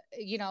five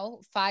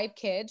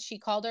kids. She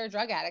called her a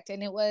drug addict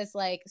and it was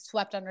like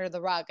swept under the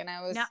rug. And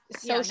I was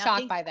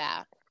shocked by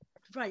that.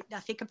 Right. Now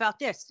think about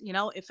this,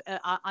 if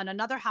on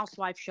another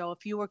housewife show,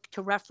 if you were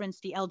to reference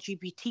the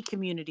LGBT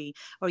community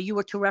or you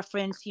were to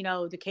reference, the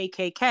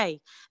KKK,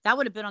 that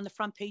would have been on the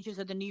front pages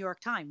of the New York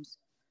Times.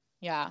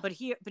 Yeah. But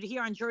here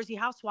on Jersey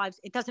Housewives,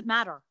 it doesn't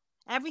matter.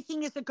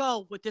 Everything is a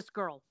go with this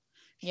girl.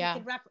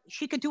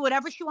 She could do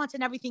whatever she wants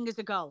and everything is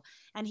a go.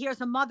 And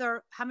here's a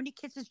mother. How many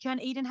kids does Jen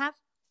Aiden have?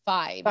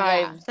 5.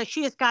 Yeah. So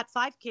she has got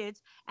 5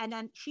 kids and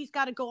then she's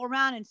got to go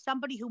around and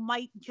somebody who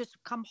might just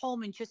come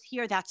home and just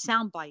hear that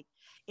soundbite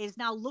is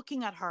now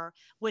looking at her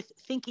with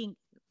thinking,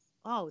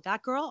 oh,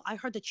 that girl, I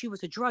heard that she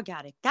was a drug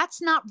addict.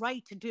 That's not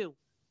right to do.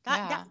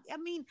 That's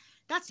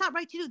not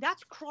right to do.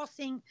 That's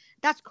crossing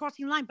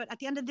line. But at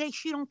the end of the day,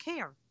 she don't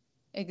care.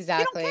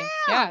 Exactly. She don't care.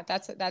 Yeah.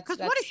 That's because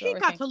what has she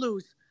got to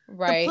lose?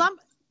 Right.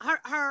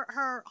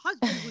 Her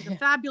husband was a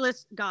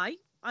fabulous guy.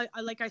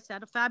 Like I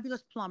said, a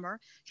fabulous plumber.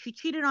 She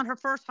cheated on her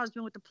first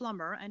husband with the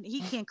plumber, and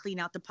he can't clean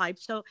out the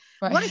pipes. So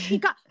what has she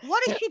got?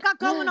 What has she got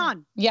going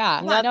on?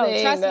 Yeah, no,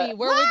 trust me,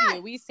 we're with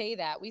you. We say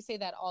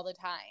that all the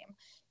time.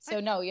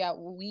 So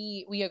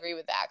we agree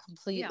with that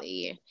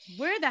completely. Yeah.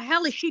 Where the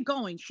hell is she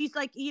going? She's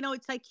like,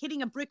 it's like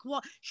hitting a brick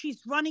wall. She's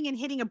running and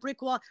hitting a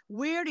brick wall.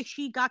 Where does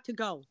she got to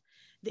go?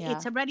 Yeah.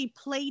 It's already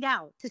played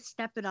out to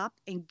step it up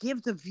and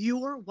give the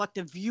viewer what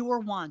the viewer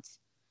wants.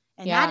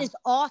 And that is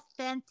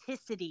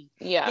authenticity.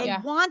 Yeah. They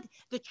want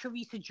the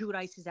Teresa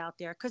Giudices out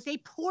there because they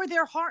pour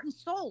their heart and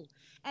soul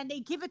and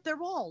they give it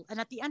their all. And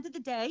at the end of the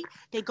day,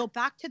 they go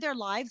back to their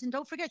lives. And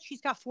don't forget,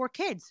 she's got 4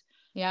 kids.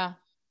 Yeah.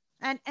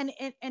 And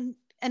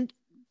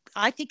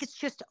I think it's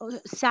just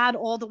sad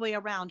all the way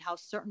around how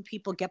certain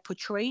people get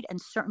portrayed and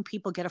certain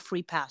people get a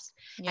free pass.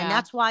 Yeah. And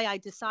that's why I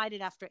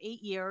decided after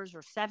 8 years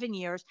or 7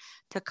 years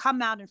to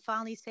come out and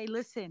finally say,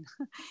 listen,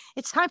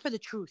 it's time for the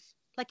truth.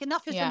 Like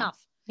enough is enough.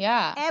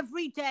 Yeah.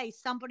 Every day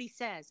somebody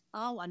says,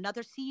 oh,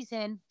 another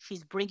season.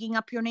 She's bringing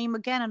up your name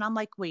again. And I'm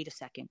like, wait a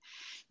second.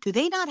 Do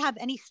they not have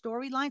any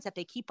storylines that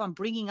they keep on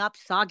bringing up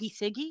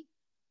Siggy?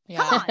 Yeah.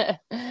 Come on.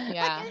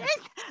 Yeah.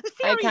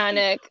 Seriously,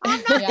 Iconic.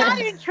 I'm not that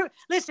interested.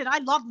 Listen, I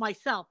love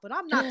myself, but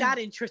I'm not that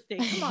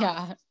interesting. Come on.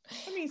 Yeah.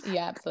 I mean,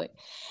 yeah, absolutely.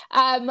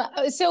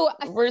 So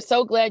We're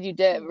so glad you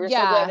did. We're so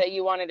glad that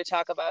you wanted to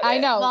talk about it. I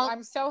know. Well,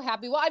 I'm so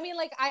happy. Well, I mean,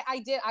 like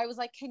I was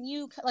like, can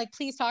you like,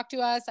 please talk to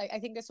us? I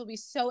think this will be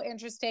so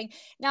interesting.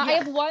 Now I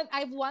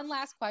have one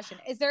last question.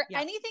 Is there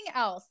anything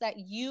else that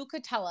you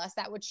could tell us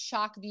that would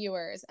shock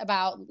viewers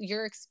about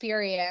your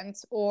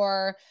experience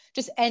or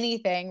just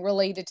anything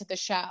related to the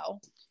show?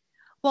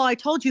 Well, I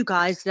told you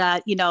guys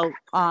that,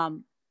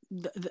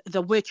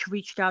 the witch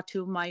reached out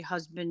to my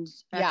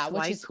husband's ex-wife,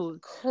 which is who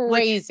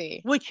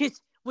crazy. Which is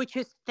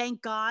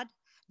thank God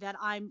that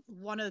I'm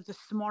one of the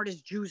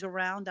smartest Jews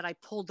around, that I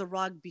pulled the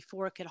rug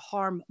before it could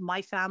harm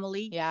my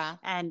family. Yeah.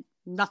 And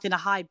nothing to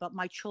hide, but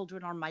my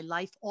children are my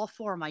life. All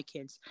 4 of my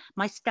kids,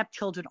 my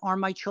stepchildren are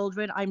my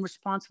children. I'm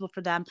responsible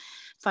for them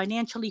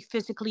financially,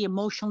 physically,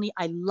 emotionally.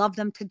 I love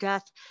them to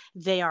death.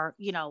 They are,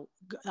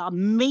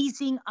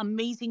 amazing,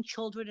 amazing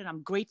children. And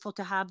I'm grateful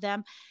to have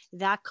them.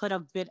 That could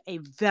have been a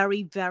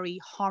very, very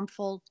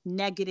harmful,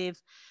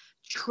 negative,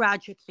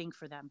 tragic thing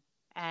for them.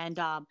 And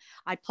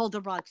I pulled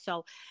the rug.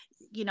 So,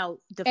 and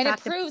it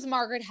proves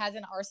Margaret has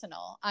an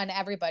arsenal on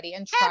everybody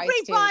and tries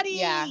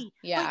to.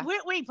 Yeah.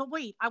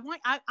 Wait.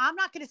 I'm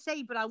not going to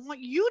say, but I want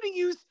you to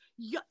use,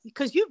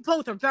 because you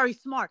both are very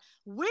smart.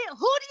 Who do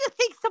you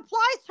think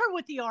supplies her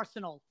with the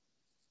arsenal?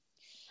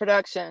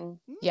 Production.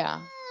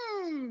 Yeah.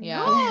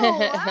 Yeah.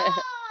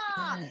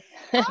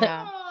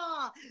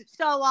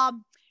 So,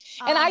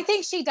 and I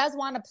think she does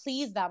want to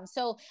please them.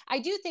 So I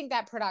do think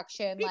that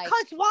production,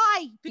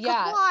 why?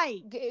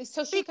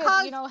 So she could,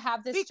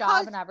 have this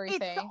job and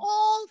everything. It's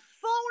all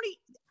phony.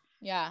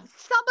 Yeah.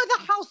 Some of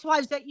the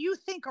housewives that you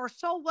think are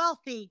so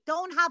wealthy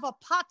don't have a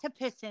pot to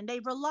piss in.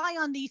 They rely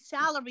on these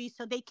salaries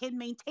so they can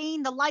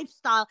maintain the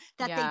lifestyle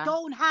that they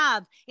don't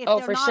have if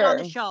they're not on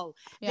the show.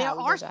 Yeah,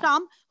 there are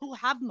some who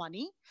have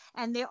money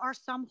and there are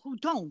some who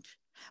don't.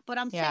 But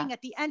I'm saying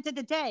at the end of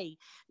the day,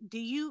 do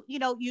you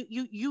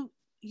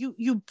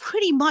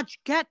pretty much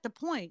get the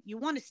point. You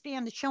want to stay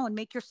on the show and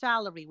make your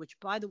salary, which,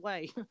 by the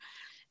way,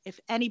 if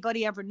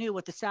anybody ever knew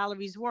what the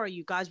salaries were,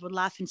 you guys would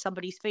laugh in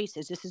somebody's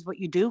faces. This is what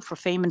you do for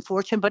fame and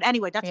fortune. But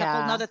anyway, that's a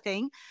whole nother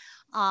thing.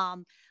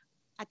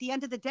 At the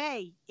end of the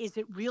day, is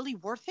it really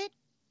worth it?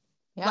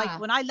 Yeah. Like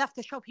when I left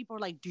the show, people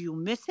were like, do you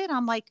miss it?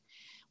 I'm like,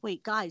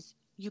 wait, guys,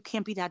 you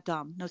can't be that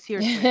dumb. No,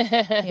 seriously.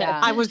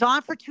 I was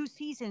on for 2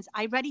 seasons.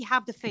 I already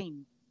have the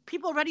fame.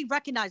 People already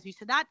recognize me.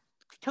 So that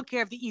took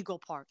care of the ego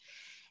part.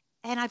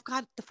 And I've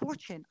got the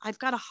fortune. I've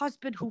got a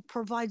husband who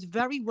provides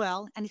very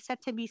well. And he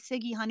said to me,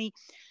 Siggy, honey,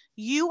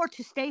 you are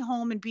to stay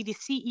home and be the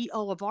CEO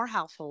of our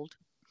household.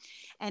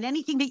 And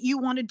anything that you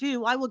want to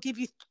do, I will give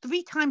you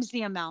 3 times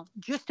the amount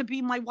just to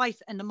be my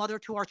wife and the mother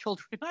to our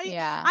children.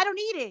 I don't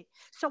need it.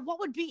 So what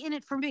would be in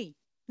it for me?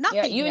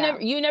 Nothing. Yeah,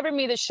 you never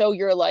made the show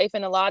your life.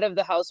 And a lot of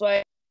the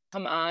housewives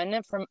come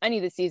on from any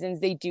of the seasons,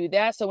 they do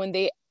that. So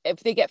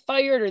if they get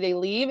fired or they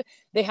leave,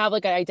 they have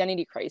like an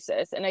identity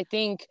crisis. And I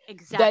think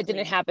that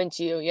didn't happen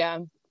to you.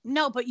 Yeah.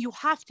 No, but you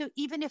have to,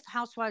 even if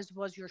Housewives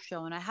was your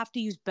show, and I have to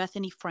use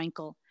Bethany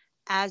Frankel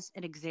as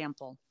an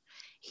example.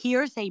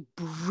 Here's a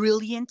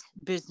brilliant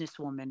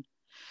businesswoman.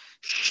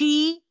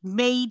 She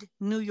made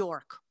New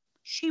York.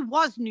 She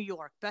was New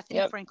York,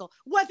 Bethany Frankel,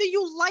 whether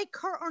you like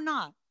her or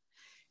not.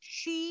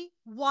 She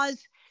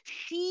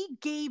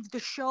gave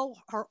the show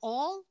her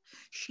all.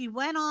 She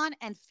went on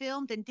and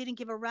filmed and didn't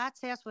give a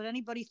rat's ass what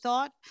anybody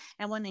thought.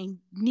 And when they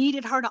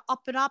needed her to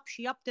up it up,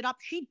 she upped it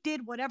up. She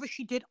did whatever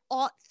she did.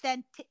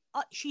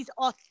 She's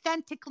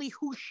authentically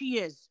who she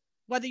is,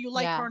 whether you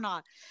like her or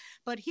not.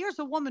 But here's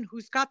a woman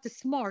who's got the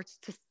smarts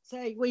to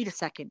say, wait a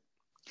second,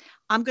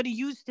 I'm going to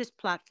use this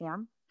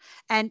platform.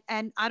 And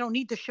I don't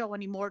need the show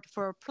anymore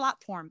for a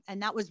platform.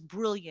 And that was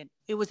brilliant.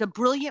 It was a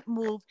brilliant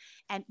move.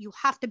 And you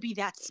have to be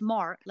that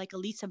smart, like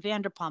Elisa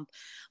Vanderpump.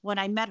 When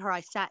I met her, I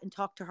sat and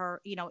talked to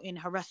her, in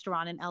her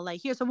restaurant in LA.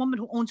 Here's a woman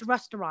who owns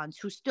restaurants,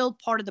 who's still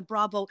part of the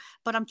Bravo.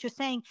 But I'm just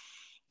saying,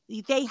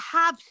 they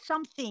have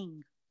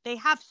something. They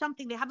have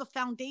a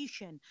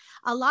foundation.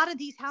 A lot of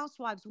these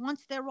housewives,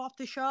 once they're off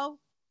the show,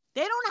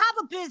 they don't have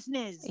a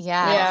business.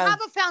 Yeah. They don't have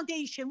a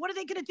foundation. What are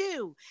they going to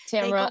do?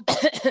 Tamara.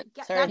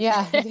 Tamara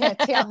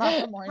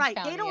from Orange right.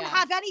 County, They don't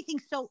have anything.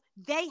 So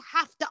they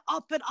have to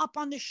up it up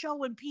on the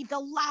show and be the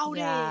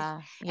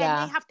loudest. And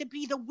they have to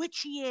be the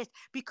witchiest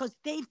because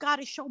they've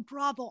got to show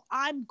Bravo,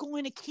 I'm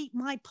going to keep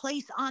my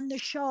place on the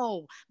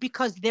show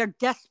because they're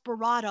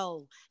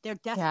desperado. They're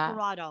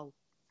desperado.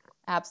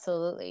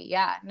 Absolutely.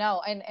 Yeah,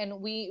 no.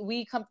 And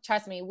we come,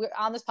 trust me, we're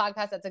on this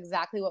podcast. That's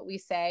exactly what we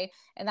say.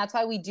 And that's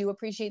why we do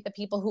appreciate the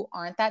people who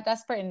aren't that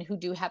desperate and who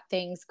do have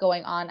things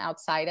going on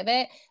outside of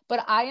it.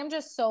 But I am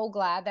just so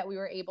glad that we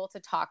were able to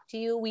talk to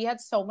you. We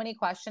had so many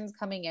questions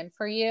coming in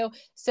for you.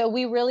 So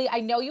I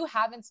know you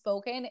haven't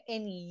spoken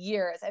in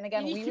years. And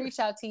again, we reached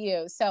out to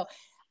you. So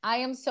I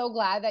am so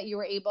glad that you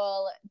were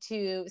able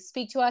to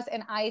speak to us.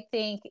 And I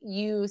think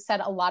you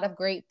said a lot of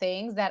great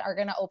things that are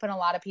going to open a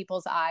lot of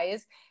people's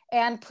eyes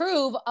and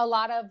prove a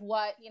lot of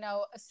what,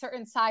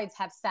 certain sides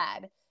have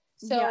said.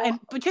 So,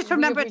 but just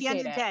remember, at the end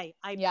of the day,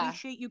 I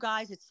appreciate you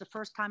guys. It's the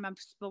first time I've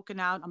spoken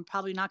out. I'm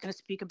probably not going to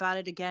speak about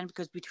it again,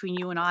 because between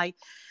you and I'm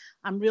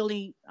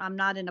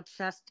not an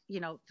obsessed,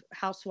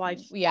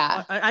 housewife.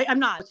 Yeah. I'm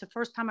not. It's the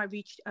first time I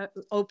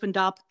opened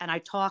up and I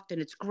talked, and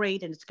it's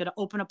great. And it's going to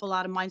open up a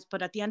lot of minds.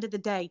 But at the end of the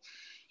day,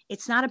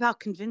 it's not about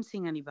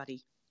convincing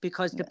anybody,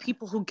 because the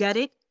people who get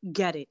it.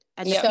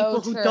 And the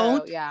people who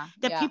don't,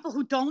 people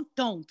who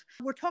don't.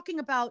 We're talking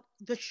about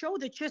the show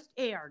that just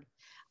aired.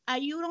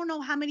 You don't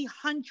know how many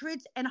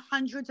hundreds and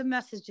hundreds of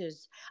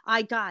messages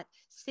I got.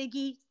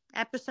 Siggy,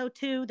 episode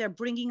 2, they're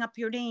bringing up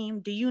your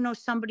name. Do you know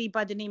somebody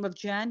by the name of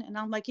Jen? And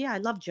I'm like, yeah, I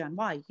love Jen.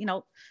 Why?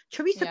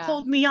 Teresa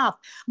called me up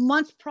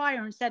months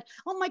prior and said,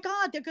 oh my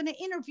God, they're going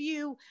to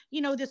interview,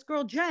 this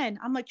girl, Jen.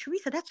 I'm like,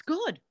 Teresa, that's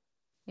good.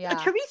 Yeah.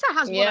 Teresa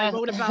has what I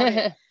wrote about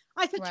it.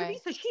 I said,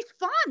 Teresa, she's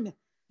fun.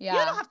 Yeah.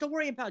 You don't have to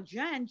worry about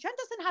Jen. Jen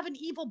doesn't have an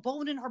evil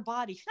bone in her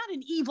body. She's not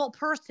an evil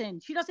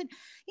person. She doesn't,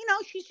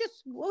 she's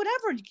just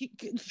whatever.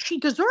 She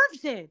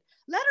deserves it.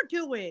 Let her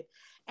do it.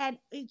 And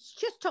it's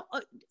just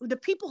the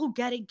people who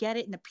get it,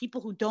 and the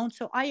people who don't.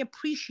 So I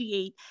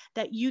appreciate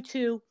that you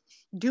two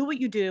do what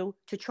you do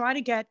to try to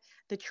get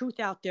the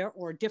truth out there,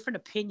 or a different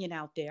opinion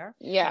out there.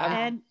 Yeah.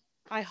 And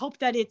I hope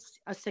that it's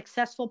a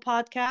successful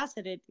podcast,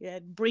 and it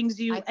brings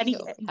you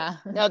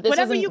No, this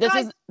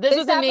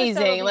was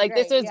amazing. Like,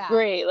 this was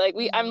great. Like,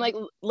 I'm like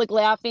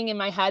laughing in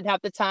my head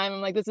half the time.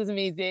 I'm like, this is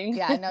amazing.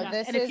 Yeah, no,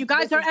 and if you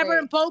guys are ever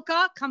in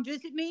Boca, come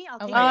visit me. I'll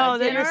take you out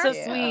to dinner. That is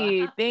so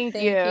sweet. Thank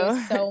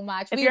you so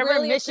much. If you're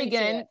ever in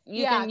Michigan,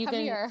 you can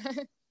here.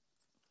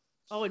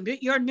 Oh, and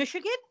you're in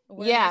Michigan?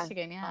 We're in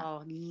Michigan, yeah.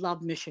 Oh,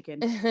 love Michigan.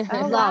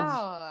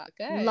 Wow,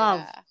 good.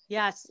 Love.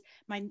 Yes.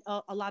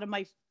 A lot of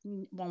my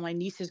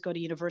nieces go to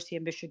University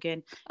of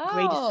Michigan.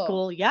 Greatest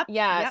school. Yep.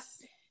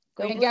 Yes.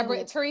 Yep.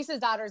 And Teresa's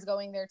daughter's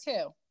going there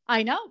too.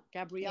 I know.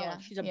 Gabriella.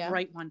 She's a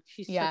bright one.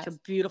 She's such a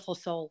beautiful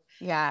soul.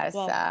 Yes.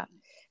 Well,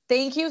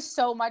 thank you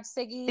so much,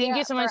 Siggy. Thank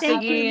you so much,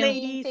 Thank Siggy. you,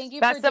 ladies. Thank you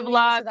Best for of doing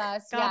luck. This with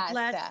us. God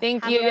bless.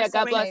 Thank you. Yeah,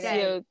 God bless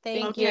you.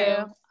 Thank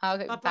you.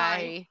 Okay,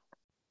 bye.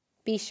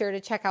 Be sure to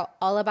check out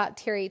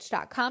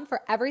allabouttrh.com for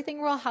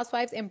everything Real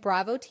Housewives and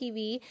Bravo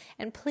TV.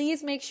 And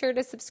please make sure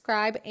to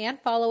subscribe and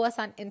follow us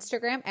on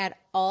Instagram at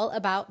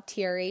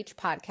allabouttrh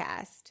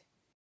podcast.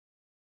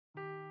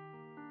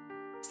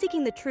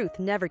 Seeking the truth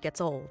never gets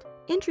old.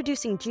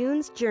 Introducing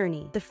June's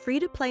Journey, the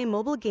free-to-play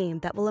mobile game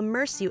that will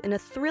immerse you in a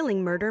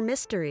thrilling murder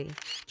mystery.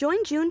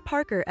 Join June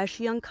Parker as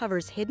she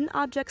uncovers hidden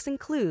objects and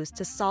clues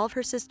to solve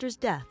her sister's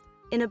death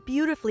in a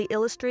beautifully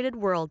illustrated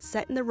world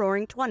set in the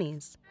Roaring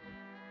 20s.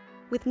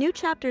 With new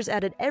chapters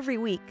added every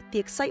week, the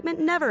excitement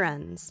never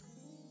ends.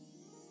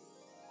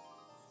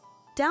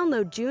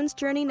 Download June's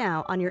Journey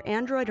now on your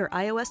Android or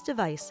iOS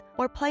device,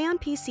 or play on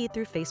PC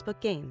through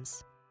Facebook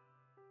Games.